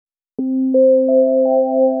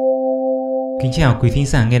Kính chào quý thính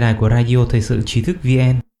giả nghe đài của Radio Thời sự Trí thức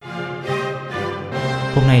VN.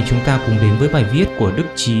 Hôm nay chúng ta cùng đến với bài viết của Đức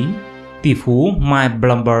Chí. Tỷ phú Mike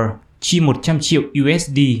Bloomberg chi 100 triệu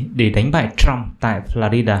USD để đánh bại Trump tại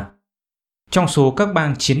Florida. Trong số các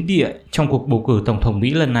bang chiến địa trong cuộc bầu cử tổng thống Mỹ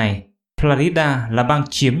lần này, Florida là bang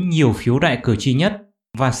chiếm nhiều phiếu đại cử tri nhất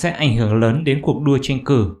và sẽ ảnh hưởng lớn đến cuộc đua tranh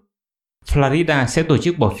cử. Florida sẽ tổ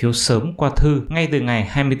chức bỏ phiếu sớm qua thư ngay từ ngày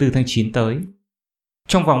 24 tháng 9 tới.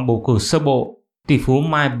 Trong vòng bầu cử sơ bộ, tỷ phú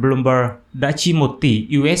Mike Bloomberg đã chi 1 tỷ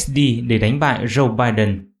USD để đánh bại Joe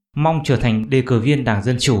Biden, mong trở thành đề cử viên Đảng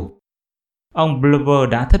Dân Chủ. Ông Bloomberg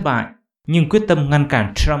đã thất bại, nhưng quyết tâm ngăn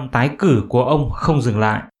cản Trump tái cử của ông không dừng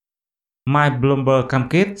lại. Mike Bloomberg cam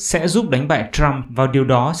kết sẽ giúp đánh bại Trump và điều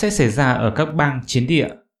đó sẽ xảy ra ở các bang chiến địa,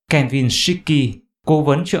 Kevin Schicke, cố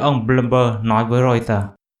vấn cho ông Bloomberg nói với Reuters.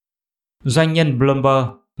 Doanh nhân Bloomberg,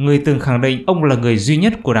 người từng khẳng định ông là người duy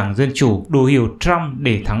nhất của Đảng Dân Chủ đủ hiểu Trump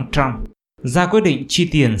để thắng Trump, ra quyết định chi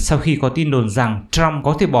tiền sau khi có tin đồn rằng Trump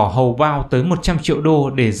có thể bỏ hầu bao tới 100 triệu đô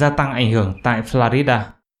để gia tăng ảnh hưởng tại Florida.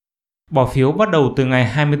 Bỏ phiếu bắt đầu từ ngày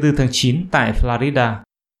 24 tháng 9 tại Florida.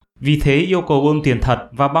 Vì thế yêu cầu bơm tiền thật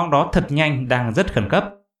và bang đó thật nhanh đang rất khẩn cấp,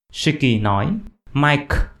 Schicke nói.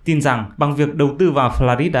 Mike tin rằng bằng việc đầu tư vào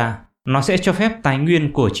Florida, nó sẽ cho phép tài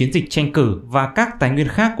nguyên của chiến dịch tranh cử và các tài nguyên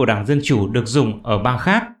khác của Đảng Dân Chủ được dùng ở bang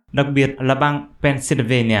khác, đặc biệt là bang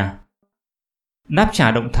Pennsylvania. Đáp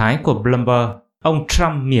trả động thái của Bloomberg, ông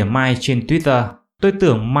Trump mỉa mai trên Twitter, tôi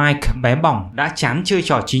tưởng Mike bé bỏng đã chán chơi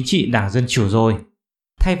trò chính trị Đảng Dân Chủ rồi.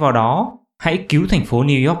 Thay vào đó, hãy cứu thành phố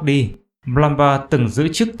New York đi. Bloomberg từng giữ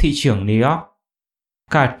chức thị trưởng New York.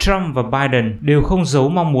 Cả Trump và Biden đều không giấu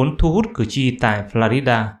mong muốn thu hút cử tri tại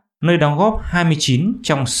Florida, nơi đóng góp 29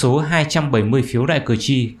 trong số 270 phiếu đại cử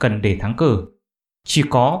tri cần để thắng cử. Chỉ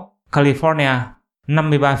có California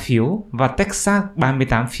 53 phiếu và Texas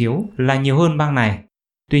 38 phiếu là nhiều hơn bang này.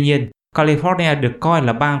 Tuy nhiên, California được coi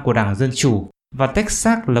là bang của Đảng Dân Chủ và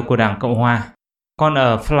Texas là của Đảng Cộng Hòa. Còn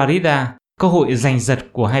ở Florida, cơ hội giành giật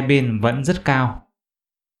của hai bên vẫn rất cao.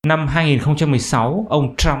 Năm 2016,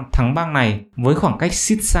 ông Trump thắng bang này với khoảng cách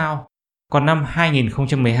xít sao. Còn năm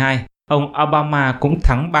 2012, ông Obama cũng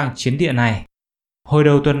thắng bang chiến địa này. Hồi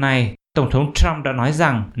đầu tuần này, Tổng thống Trump đã nói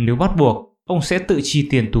rằng nếu bắt buộc, ông sẽ tự chi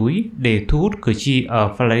tiền túi để thu hút cử tri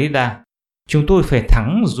ở Florida. Chúng tôi phải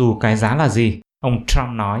thắng dù cái giá là gì, ông Trump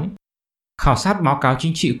nói. Khảo sát báo cáo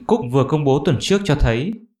chính trị Cook vừa công bố tuần trước cho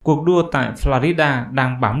thấy cuộc đua tại Florida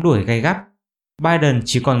đang bám đuổi gay gắt. Biden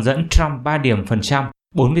chỉ còn dẫn Trump 3 điểm phần trăm,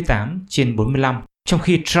 48 trên 45, trong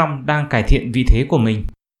khi Trump đang cải thiện vị thế của mình.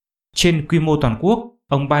 Trên quy mô toàn quốc,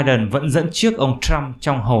 ông Biden vẫn dẫn trước ông Trump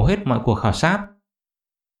trong hầu hết mọi cuộc khảo sát.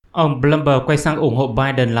 Ông Bloomberg quay sang ủng hộ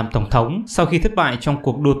Biden làm tổng thống sau khi thất bại trong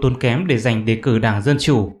cuộc đua tốn kém để giành đề cử Đảng Dân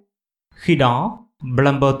Chủ. Khi đó,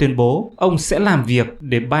 Bloomberg tuyên bố ông sẽ làm việc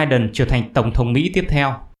để Biden trở thành tổng thống Mỹ tiếp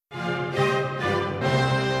theo.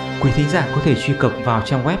 Quý thính giả có thể truy cập vào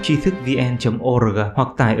trang web tri thức vn.org hoặc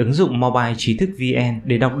tải ứng dụng mobile Trí thức VN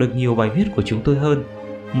để đọc được nhiều bài viết của chúng tôi hơn.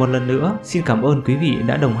 Một lần nữa, xin cảm ơn quý vị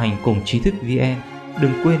đã đồng hành cùng Trí thức VN.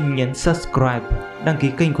 Đừng quên nhấn subscribe, đăng ký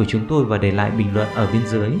kênh của chúng tôi và để lại bình luận ở bên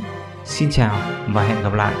dưới. Xin chào và hẹn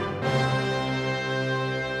gặp lại!